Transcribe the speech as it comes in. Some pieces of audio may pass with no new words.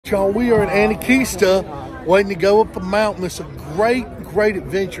Y'all, we are in Anakeesta, waiting to go up the mountain. It's a great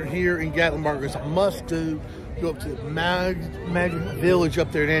adventure here in Gatlinburg. It's a must-do. Go up to the Magic Village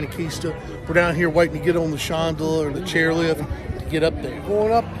up there in Anakeesta. We're down here waiting to get on the gondola or the chairlift to get up there.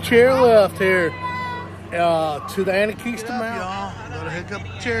 Going up the chairlift here to the Anakeesta Mountain. Y'all, gotta hook up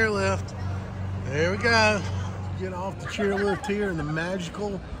the chairlift. There we go. Get off the chairlift here in the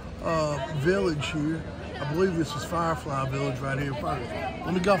magical village here. I believe this is Firefly Village right here.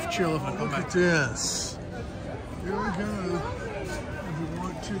 Let me go off the chairlift and come back. Look at this. Here we go. If you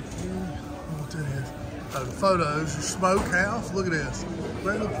want to, what that is. Oh, the photos, the smokehouse. Look at this.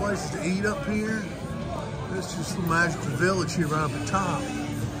 Great little places to eat up here. This is just the magical village here right up the top.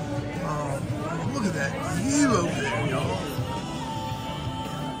 Look at that view over there, y'all.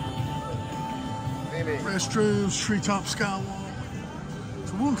 Restrooms, treetop skywalk.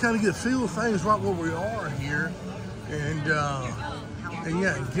 So we're gonna kind of get a feel of things right where we are here, and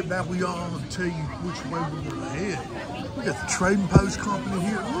yeah, get back with y'all and tell you which way we're gonna head. We got the Trading Post Company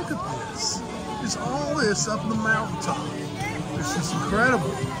here. Look at this. It's all this up in the mountaintop. It's just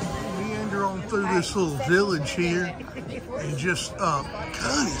incredible. Meander on through this little village here, and just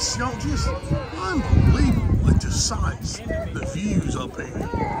goodness, y'all, just unbelievable at the sights, the views up here.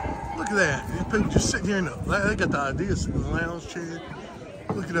 Look at that. And people just sitting here in they got the idea, sitting in the lounge chair.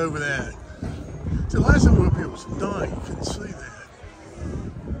 Look at over that. So the last time we were up here was done. You couldn't see that.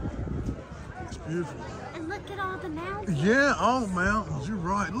 It's beautiful. And look at all the mountains. Yeah, all the mountains. You're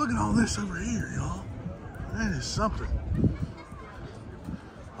right. Look at all this over here, y'all. That is something.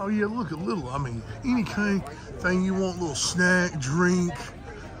 Oh yeah, look at little. I mean, any kind of thing you want, little snack, drink,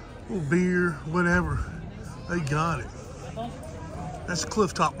 little beer, whatever. They got it. That's the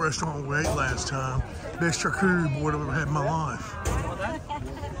Clifftop restaurant we ate last time. Best charcuterie board I've ever had in my life.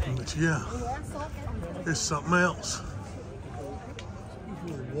 But yeah, it's something else.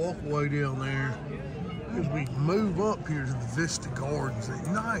 There's a little walkway down there. As we move up here to the Vista Gardens at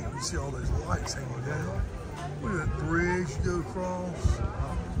night, you see all those lights hanging down. Look at that bridge you go across.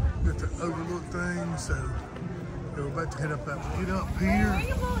 You got the overlook thing. So we're about to head up that way. Get up here.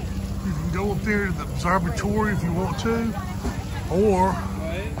 You can go up there to the observatory if you want to. Or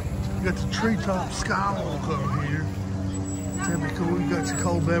you got the treetop skywalk over here. That'd be cool. You got your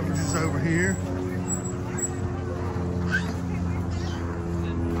cold beverages over here.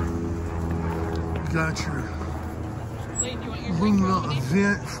 You got your Luna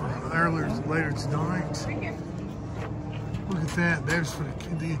event for later tonight. Look at that. There's for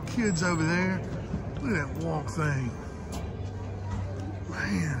the kids over there. Look at that walk thing.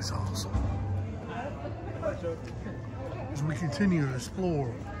 Man, it's awesome. As we continue to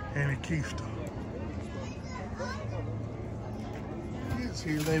explore Anakeesta. Kids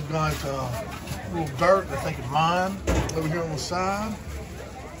here, they've got a little dirt that they can mine over here on the side.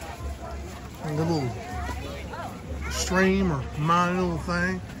 And a little stream or mining little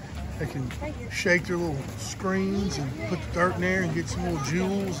thing. They can shake their little screens and put the dirt in there and get some little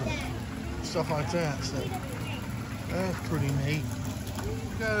jewels and stuff like that. So that's pretty neat.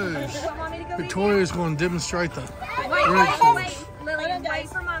 Victoria's going to demonstrate the Wait, Lily, wait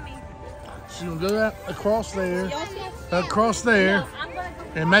for mommy. She's going to go across there,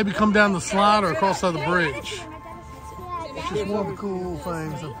 and maybe come down the slide or across the other bridge. It's just one of the cool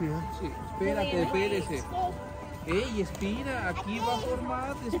things up here. Espérate, espérese. Ey, espera, aquí va a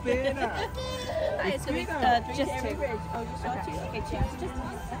formar, espera. It's going to be just two. Oh, you saw two? Okay, two.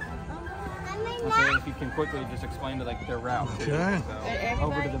 So if you can quickly just explain to like their route. Okay. So,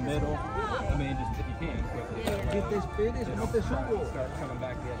 over to the middle. I mean, just if you can quickly. Start coming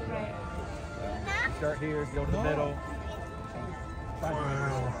back the other way. So, start here, go to the middle. Wow.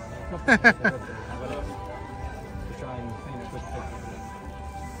 Whatever. To try and paint a quick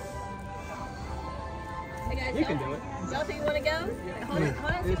picture. You can do it. Y'all think you want to go? Hold on,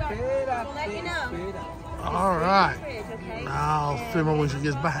 sweetheart. We'll let you know. All right. I'll film her when she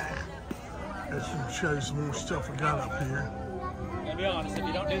gets back. Let's show you some more stuff we got up here. To be honest, if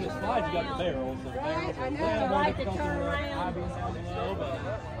you don't do the slides, you got the barrels. The barrels are a little more difficult to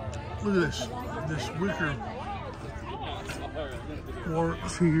Look at this. This wicker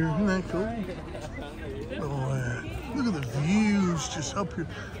works here. Isn't that cool? Look at that. Look at the views just up here.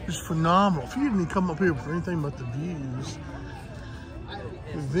 It's phenomenal. If you didn't come up here for anything but the views.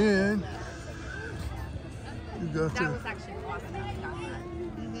 And then you got the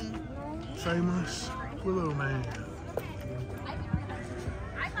famous Willow Man.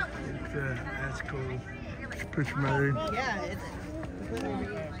 That's cool. Picture made. Yeah, it's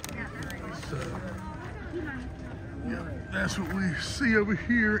So, yeah, that's what we see over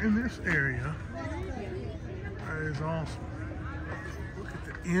here in this area. That is awesome. Look at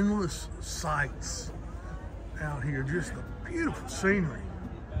the endless sights out here. Just a beautiful scenery.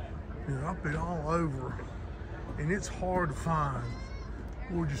 You know, I've been all over, and it's hard to find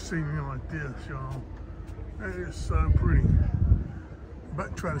gorgeous scenery like this, y'all. That is so pretty. I'm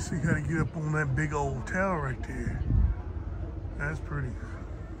about to try to see how to get up on that big old tower right there. That's pretty.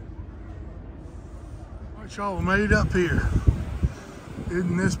 All right, y'all, we made it up here.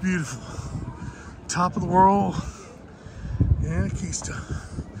 Isn't this beautiful? Top of the world, Anakeesta.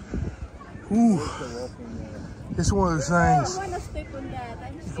 Ooh, it's one of those things.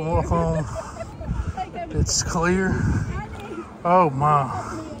 You can walk on. It's clear. Oh my!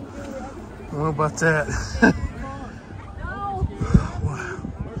 What about that?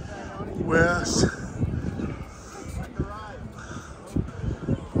 West.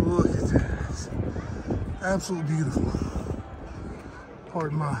 Look at this. Absolutely beautiful.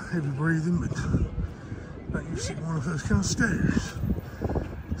 Pardon my heavy breathing, but not used to one of those kind of stairs.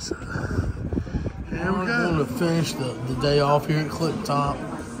 So here we go. I'm going to finish the day off here at Cliff Top.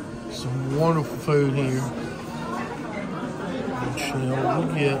 Some wonderful food here. Which we'll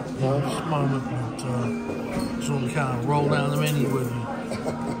get in just a moment, but just want to kind of roll down the menu with you.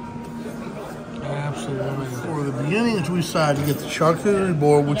 Absolutely. For the beginnings, we decided to get the charcuterie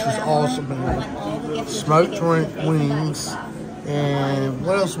board, which was awesome. Smoked wings, and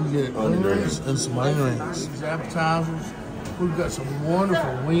what else we get? Onion rings and some onion rings. These appetizers. We've got some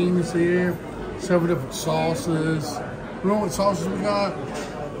wonderful wings here, several different sauces. You know what sauces we got?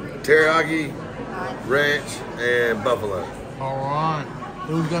 Teriyaki, ranch, and buffalo. All right.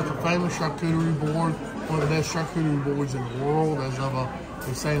 Then we've got the famous charcuterie board, one of the best charcuterie boards in the world, as of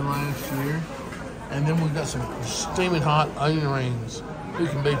they saying last year. And then we've got some steaming hot onion rings. Who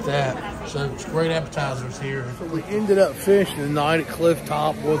can beat that? So it's great appetizers here. So we ended up finishing the night at Cliff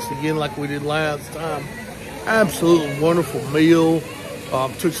Top once again, like we did last time. Absolutely wonderful meal.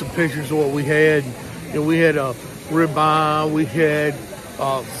 Took some pictures of what we had. You know, we had a ribeye, we had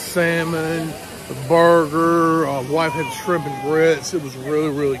salmon, a burger. Wife had shrimp and grits. It was really,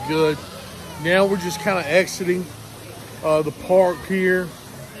 really good. Now we're just kind of exiting the park here.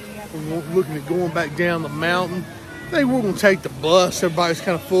 We're looking at going back down the mountain. I think we're going to take the bus. Everybody's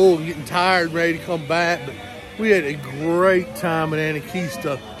kind of full and getting tired, ready to come back. But we had a great time at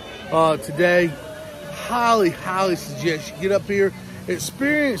Anakeesta today. Highly, highly suggest you get up here,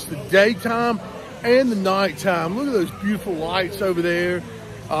 experience the daytime and the nighttime. Look at those beautiful lights over there.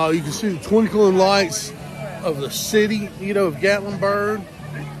 You can see the twinkling lights of the city, you know, of Gatlinburg.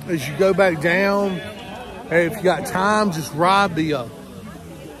 As you go back down, hey, if you got time, just ride the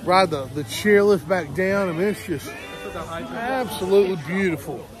chairlift back down. I mean, it's just absolutely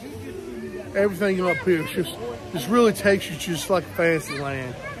beautiful. Everything up here just really takes you just like a fantasy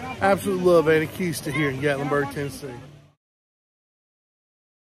land. Absolutely love Anakeesta here in Gatlinburg, Tennessee.